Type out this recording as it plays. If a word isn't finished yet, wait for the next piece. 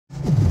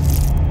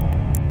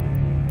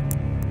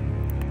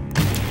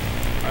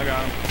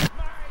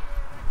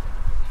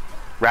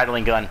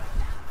Rattling gun.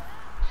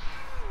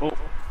 Oh,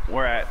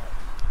 where at?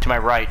 To my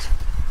right.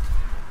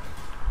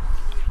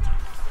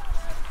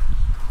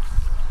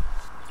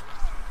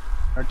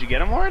 Did you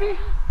get him already?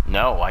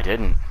 No, I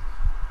didn't.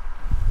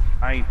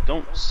 I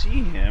don't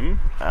see him.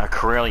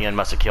 Corellian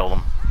must have killed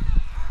him.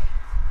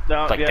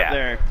 No, Like yeah, that.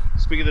 there.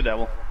 Speak of the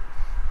devil.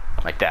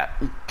 Like that.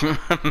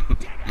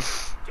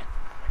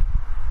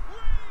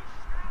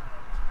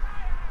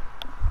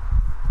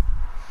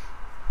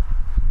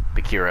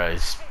 Bakira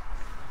is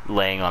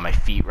laying on my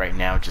feet right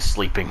now, just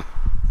sleeping.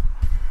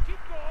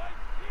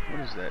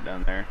 What is that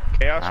down there?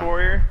 Chaos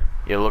Warrior?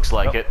 It looks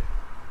like Nope. it.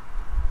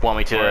 Want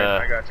me to...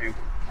 Alright, I got you.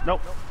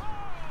 Nope.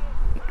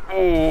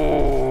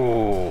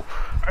 Oh,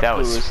 that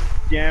was... his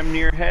damn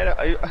near head.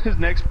 His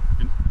next...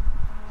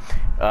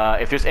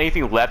 if there's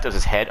anything left of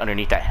his head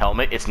underneath that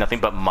helmet, it's nothing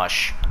but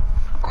mush.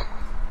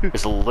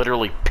 It's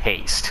literally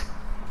paste.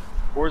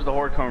 Where's the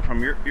horde coming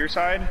from? Your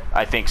side?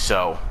 I think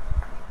so.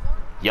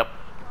 Yep.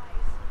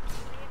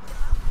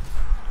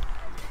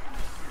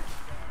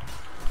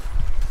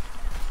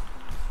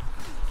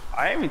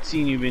 I haven't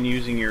seen you been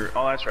using your...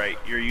 Oh, that's right.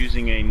 You're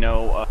using a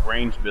no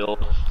range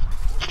build.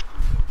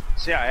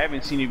 So yeah, I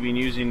haven't seen you been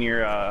using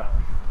your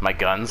My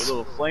guns.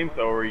 little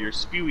flamethrower, your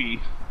spewy.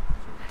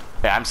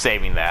 Yeah, I'm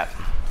saving that.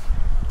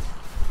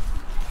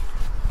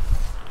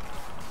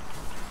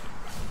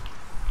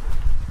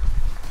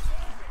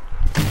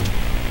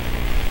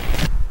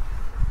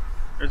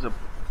 There's a... Is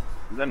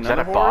that Is that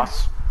a another horde?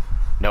 boss?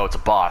 No, it's a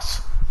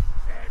boss.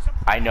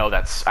 I know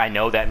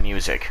that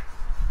music.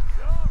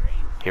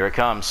 Here it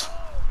comes.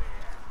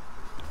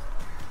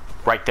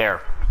 Right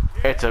there.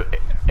 It's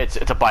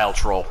a bile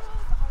troll.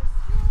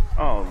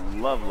 Oh,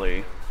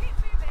 lovely.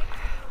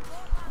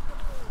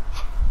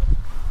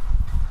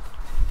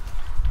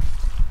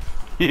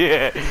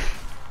 Yeah.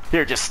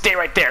 Here, just stay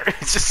right there.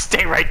 Just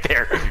stay right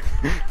there.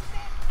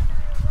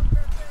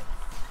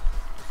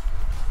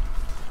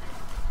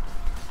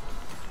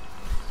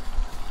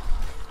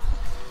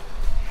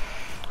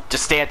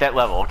 Just stay at that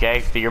level,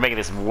 okay? You're making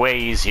this way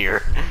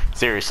easier.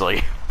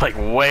 Seriously. Like,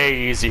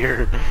 way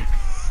easier.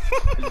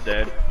 He's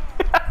dead.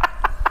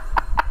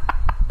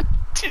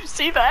 Did you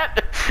see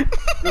that?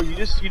 No, you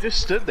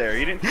just stood there.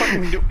 You didn't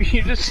fucking do...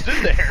 You just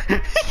stood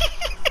there.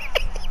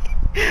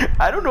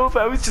 I don't know if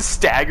I was just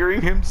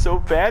staggering him so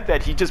bad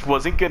that he just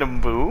wasn't gonna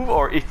move,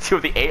 or if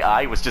the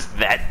AI was just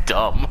that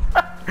dumb.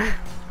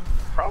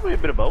 Probably a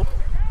bit of both.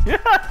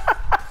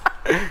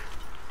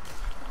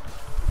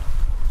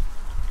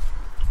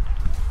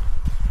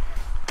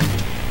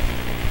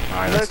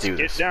 Alright, let's do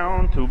this. Get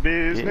down to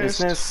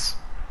business.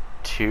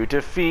 To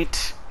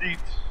defeat Eat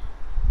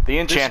the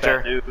this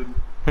enchanter. fat dude.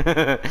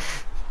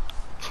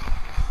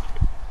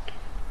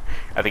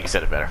 I think you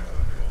said it better.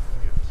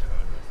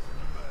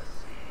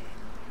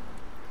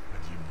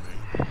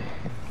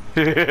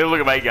 Look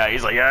at my guy.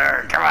 He's like,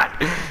 come on.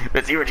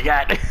 Let's see what you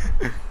got.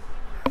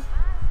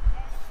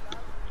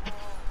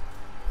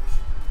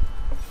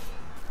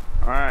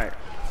 Alright.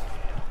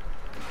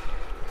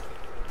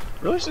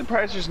 Really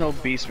surprised there's no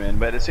beastmen,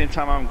 but at the same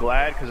time I'm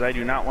glad because I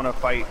do not want to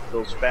fight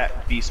those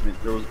fat beastmen,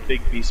 those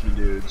big beastmen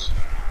dudes.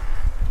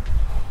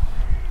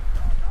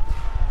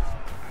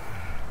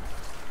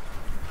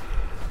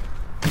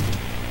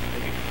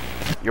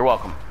 You're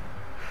welcome.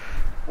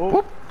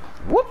 Whoop.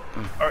 Whoop.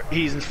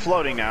 He's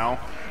floating now.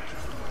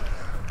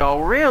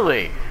 Oh,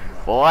 really?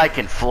 Well, I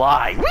can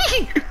fly.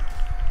 Whee!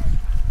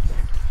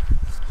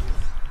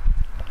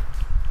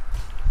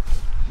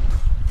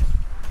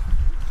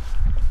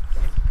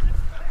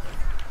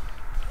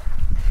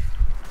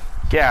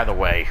 Get out of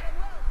the way.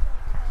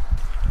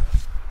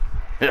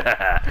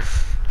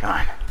 Come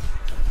on.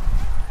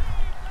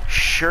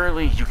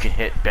 Surely you can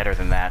hit better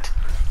than that.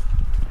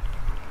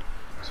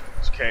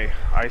 It's okay.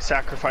 I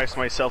sacrificed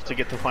myself to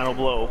get the final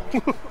blow.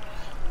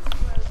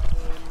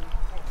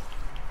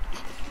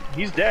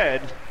 He's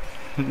dead.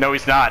 No,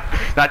 he's not.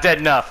 Not dead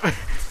enough.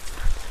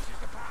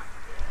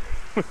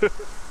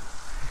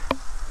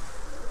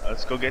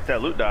 Let's go get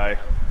that loot die.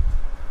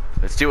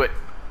 Let's do it.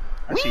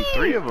 I see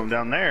 3 of them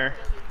down there.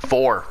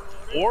 4.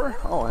 4?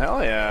 Oh,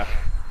 hell yeah.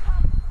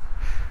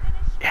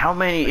 How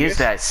many is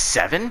that?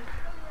 7?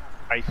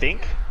 I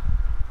think.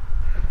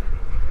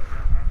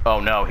 Oh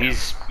no,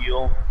 he's...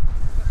 Heal.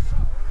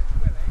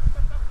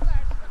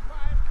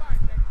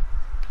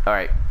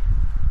 Alright.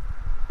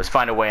 Let's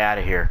find a way out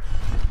of here.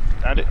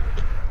 Found it.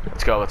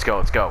 Let's go, let's go,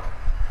 let's go.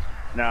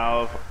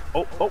 Now,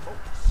 oh.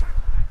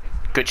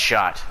 Good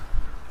shot.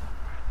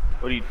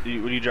 What do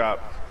you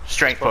drop?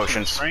 Strength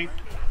potions. Strength?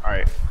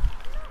 Alright.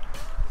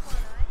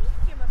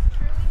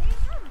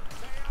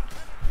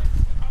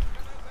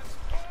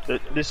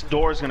 This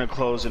door is gonna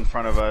close in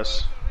front of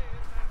us.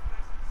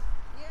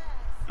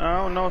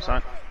 Oh, no, it's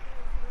not.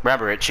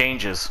 Remember, it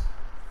changes.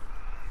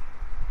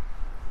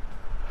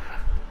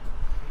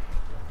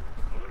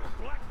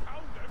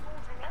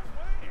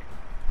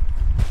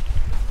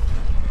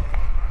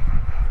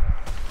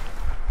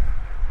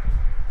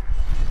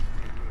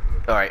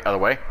 Alright, other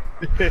way.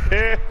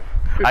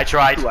 I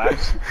tried.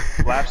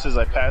 Laps as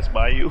I pass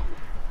by you.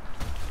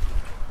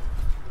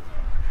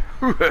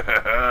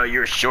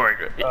 You're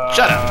short.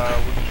 Shut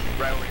up.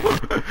 Right over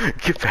here.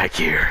 Get back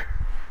here.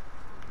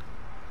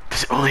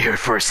 This only hurt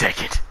for a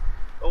second.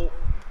 Oh.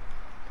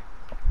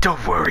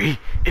 Don't worry,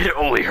 it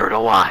only hurt a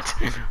lot.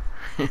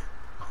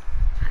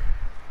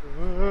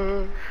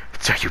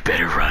 So you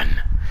better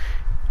run.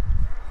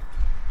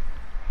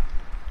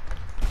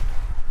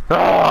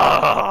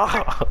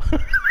 Ah!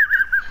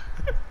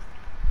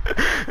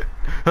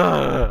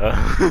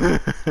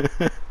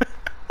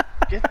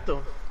 Get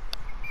them.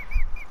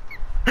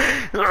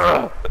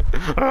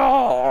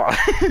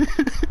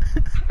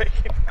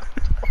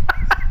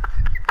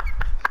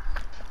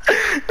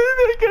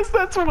 I guess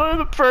that's one of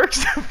the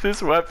perks of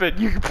this weapon.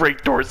 You can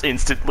break doors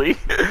instantly.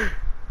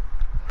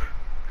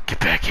 Get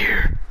back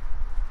here.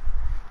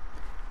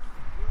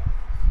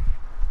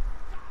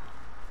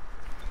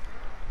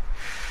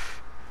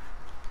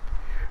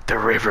 The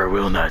river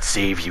will not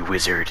save you,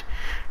 wizard,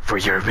 for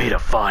you're made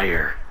of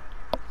fire.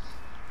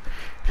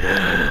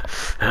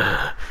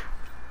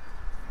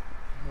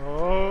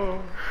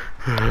 Oh.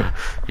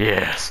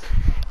 Yes.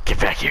 Get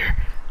back here.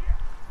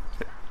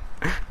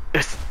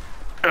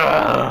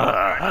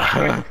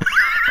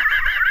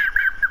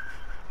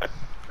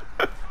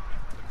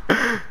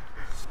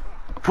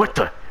 What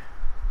the?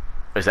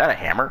 Is that a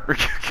hammer?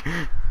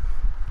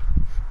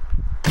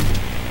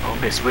 Oh,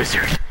 Miss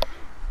Wizard,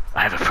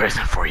 I have a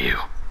present for you.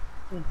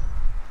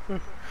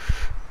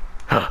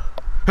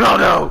 Oh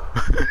no!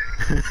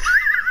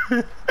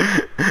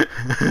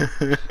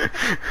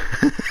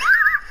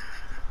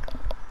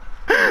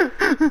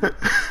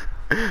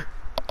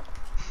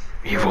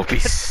 You won't be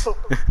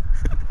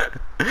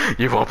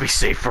you won't be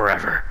safe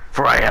forever,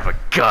 for I have a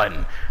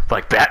gun,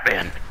 like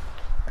Batman.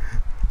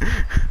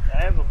 I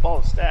have a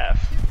ball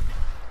staff.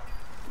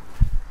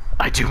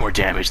 I do more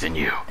damage than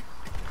you.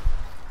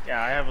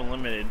 Yeah, I have a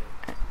limited.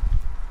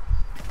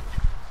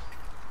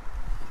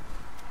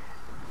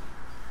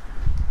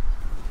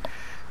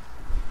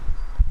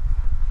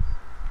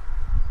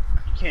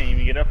 You can't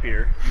even get up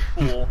here,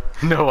 you fool.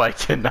 No, I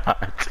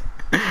cannot.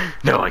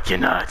 No, I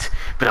cannot.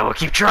 But I will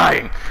keep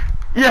trying.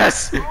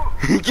 Yes!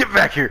 Get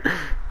back here.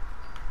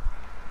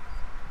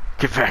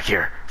 Get back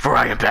here, for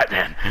I am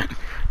Batman.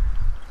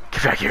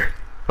 Get back here.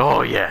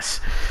 Oh, yes.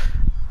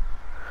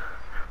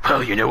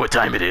 Well, you know what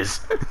time it is.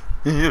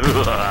 Look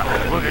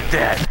at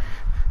that.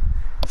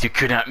 You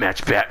could not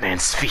match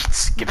Batman's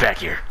feats. Get back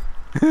here.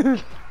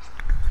 You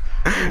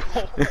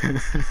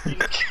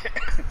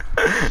can't.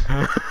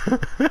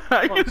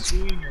 I'm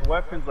shooting your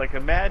weapons like a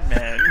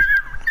madman.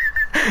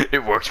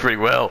 It works pretty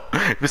well.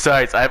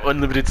 Besides, I have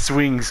unlimited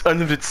swings,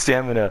 unlimited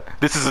stamina.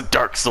 This is a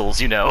Dark Souls,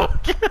 you know.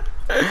 Gotta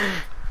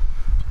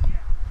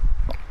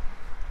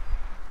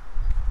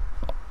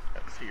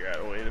figure out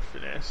a way to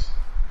finesse.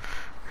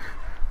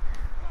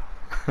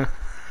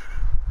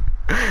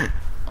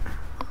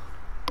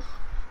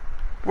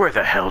 Where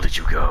the hell did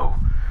you go?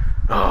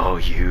 Oh,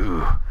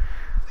 you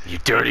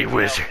dirty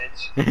wizard.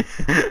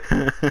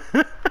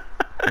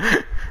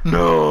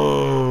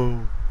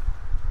 No.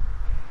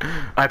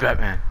 Hi,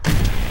 Batman.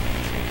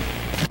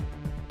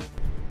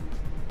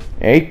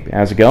 Hey,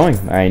 how's it going?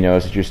 I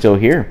noticed that you're still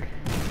here.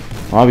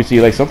 Obviously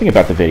you like something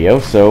about the video,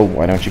 so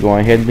why don't you go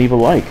ahead and leave a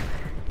like?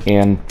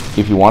 And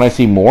if you want to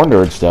see more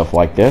nerd stuff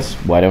like this,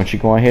 why don't you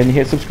go ahead and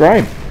hit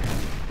subscribe?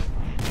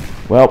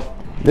 Well,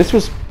 this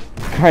was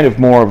kind of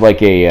more of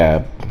like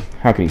a,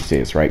 how can you say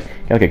this right?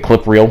 Kind of like a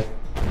clip reel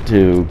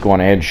to go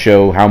on ahead and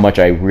show how much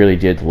I really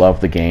did love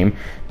the game,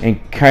 and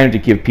kind of to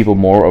give people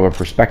more of a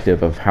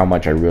perspective of how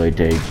much I really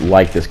did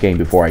like this game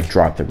before I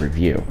dropped the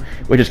review,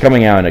 which is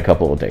coming out in a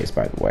couple of days,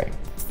 by the way.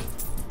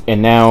 And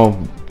now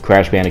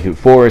Crash Bandicoot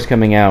 4 is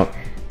coming out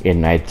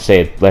in, I'd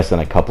say, less than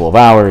a couple of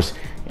hours,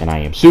 and I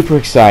am super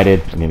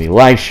excited. I'm going to be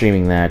live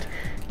streaming that,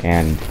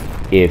 and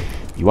if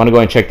you want to go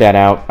and check that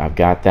out, I've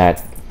got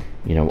that,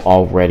 you know,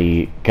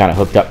 already kind of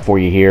hooked up for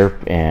you here,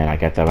 and I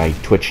got that my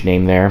Twitch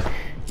name there.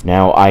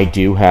 Now I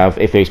do have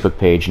a Facebook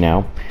page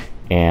now,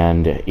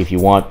 and if you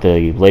want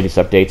the latest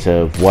updates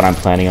of what I'm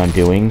planning on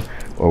doing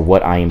or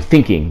what I am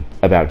thinking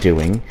about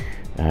doing,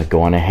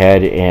 go on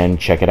ahead and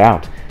check it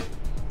out.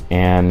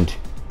 And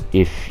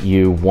if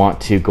you want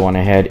to go on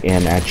ahead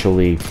and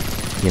actually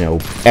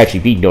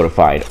be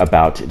notified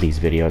about these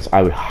videos,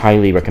 I would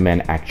highly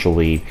recommend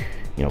actually,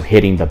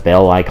 hitting the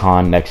bell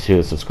icon next to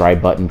the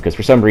subscribe button, because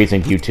for some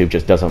reason YouTube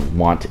just doesn't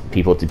want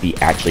people to be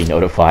actually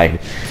notified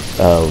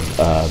of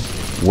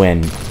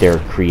when their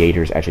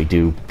creators actually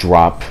do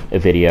drop a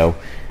video.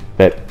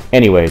 But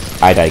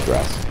anyways, I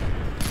digress.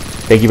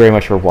 Thank you very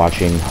much for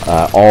watching.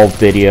 All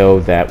video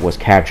that was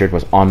captured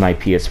was on my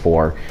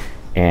PS4,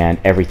 and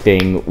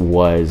everything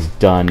was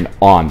done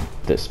on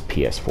this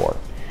PS4.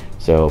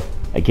 So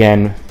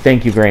again,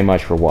 thank you very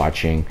much for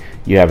watching.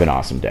 You have an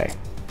awesome day.